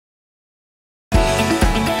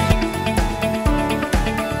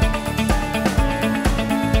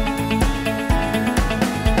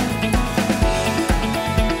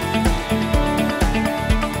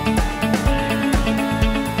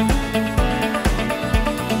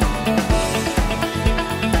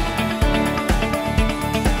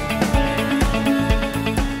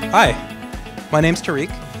Hi, my name's Tarik,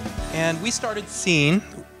 and we started Scene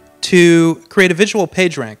to create a visual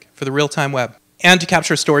page rank for the real-time web and to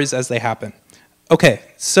capture stories as they happen. Okay,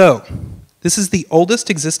 so this is the oldest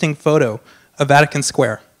existing photo of Vatican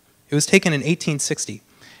Square. It was taken in 1860,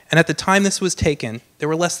 and at the time this was taken, there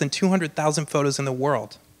were less than 200,000 photos in the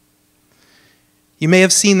world. You may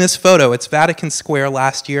have seen this photo. It's Vatican Square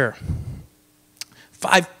last year.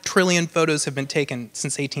 5 trillion photos have been taken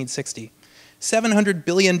since 1860. 700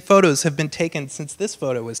 billion photos have been taken since this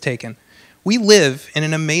photo was taken. We live in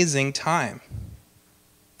an amazing time.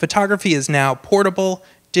 Photography is now portable,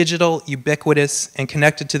 digital, ubiquitous, and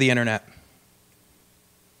connected to the internet.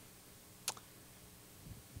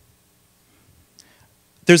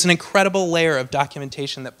 There's an incredible layer of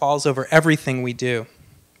documentation that falls over everything we do.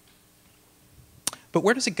 But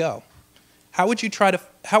where does it go? How would you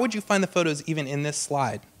find the photos even in this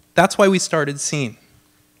slide? That's why we started Scene.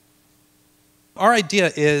 Our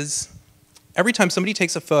idea is every time somebody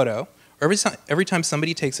takes a photo, or every time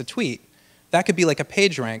somebody takes a tweet, that could be like a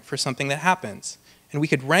page rank for something that happens. And we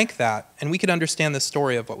could rank that, and we could understand the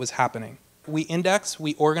story of what was happening. We index,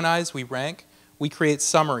 we organize, we rank, we create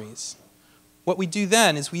summaries. What we do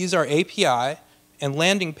then is we use our API and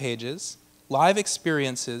landing pages, live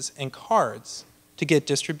experiences, and cards to get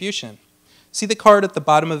distribution. See the card at the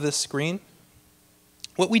bottom of this screen?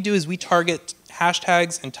 What we do is we target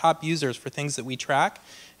hashtags and top users for things that we track,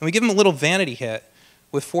 and we give them a little vanity hit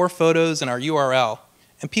with 4 photos and our URL.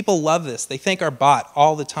 And people love this. They thank our bot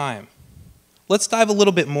all the time. Let's dive a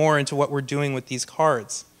little bit more into what we're doing with these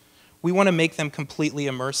cards. We want to make them completely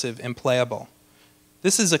immersive and playable.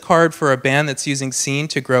 This is a card for a band that's using Scene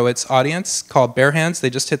to grow its audience called Bare Hands. They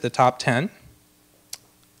just hit the top 10.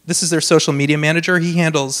 This is their social media manager. He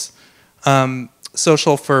handles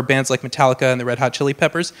social for bands like Metallica and the Red Hot Chili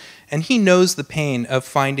Peppers, and he knows the pain of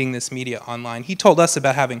finding this media online. He told us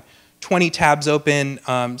about having 20 tabs open,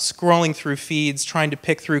 scrolling through feeds, trying to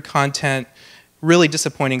pick through content, really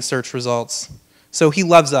disappointing search results. So he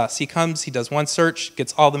loves us. He comes, he does one search,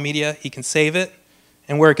 gets all the media, he can save it,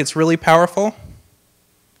 and where it gets really powerful,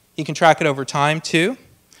 he can track it over time too,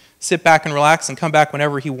 sit back and relax and come back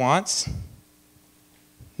whenever he wants.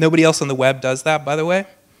 Nobody else on the web does that, by the way.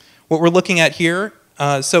 What we're looking at here,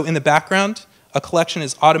 so in the background, a collection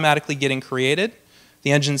is automatically getting created.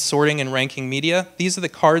 The engine's sorting and ranking media. These are the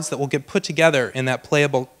cards that will get put together in that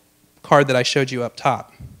playable card that I showed you up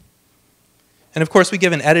top. And of course, we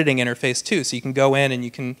give an editing interface too, so you can go in and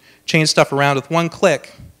you can change stuff around with one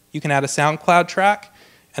click. You can add a SoundCloud track,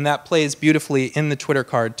 and that plays beautifully in the Twitter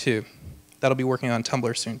card too. That'll be working on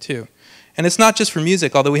Tumblr soon too. And it's not just for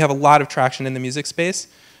music, although we have a lot of traction in the music space.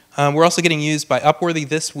 We're also getting used by Upworthy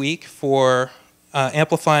this week for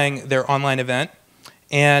amplifying their online event.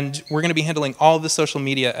 And we're going to be handling all of the social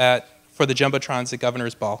media for the Jumbotrons at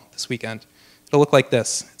Governor's Ball this weekend. It'll look like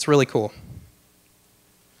this. It's really cool.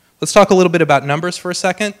 Let's talk a little bit about numbers for a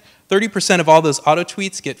second. 30% of all those auto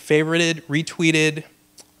tweets get favorited, retweeted,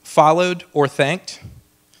 followed, or thanked.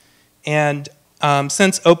 And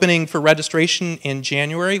since opening for registration in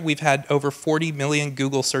January, we've had over 40 million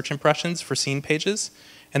Google search impressions for Scene pages.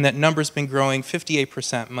 And that number's been growing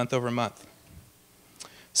 58% month over month.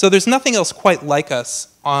 So there's nothing else quite like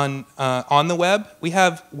us on the web. We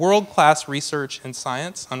have world-class research and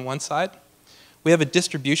science on one side. We have a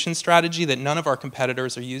distribution strategy that none of our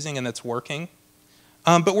competitors are using and that's working.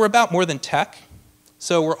 But we're about more than tech.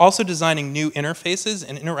 So we're also designing new interfaces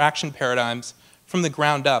and interaction paradigms from the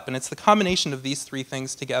ground up. And it's the combination of these 3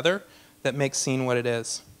 things together that makes Scene what it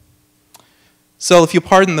is. So if you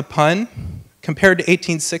pardon the pun, compared to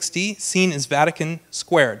 1860, Scene is Vatican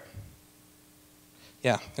squared.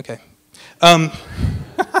 Yeah, okay. But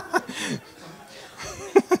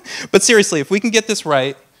seriously, if we can get this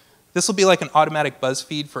right, this will be like an automatic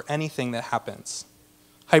BuzzFeed for anything that happens.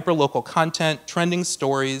 Hyperlocal content, trending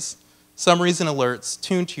stories, summaries and alerts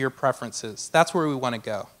tuned to your preferences. That's where we want to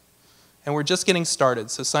go. And we're just getting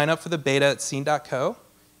started, so sign up for the beta at scene.co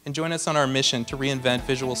and join us on our mission to reinvent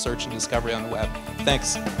visual search and discovery on the web.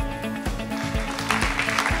 Thanks.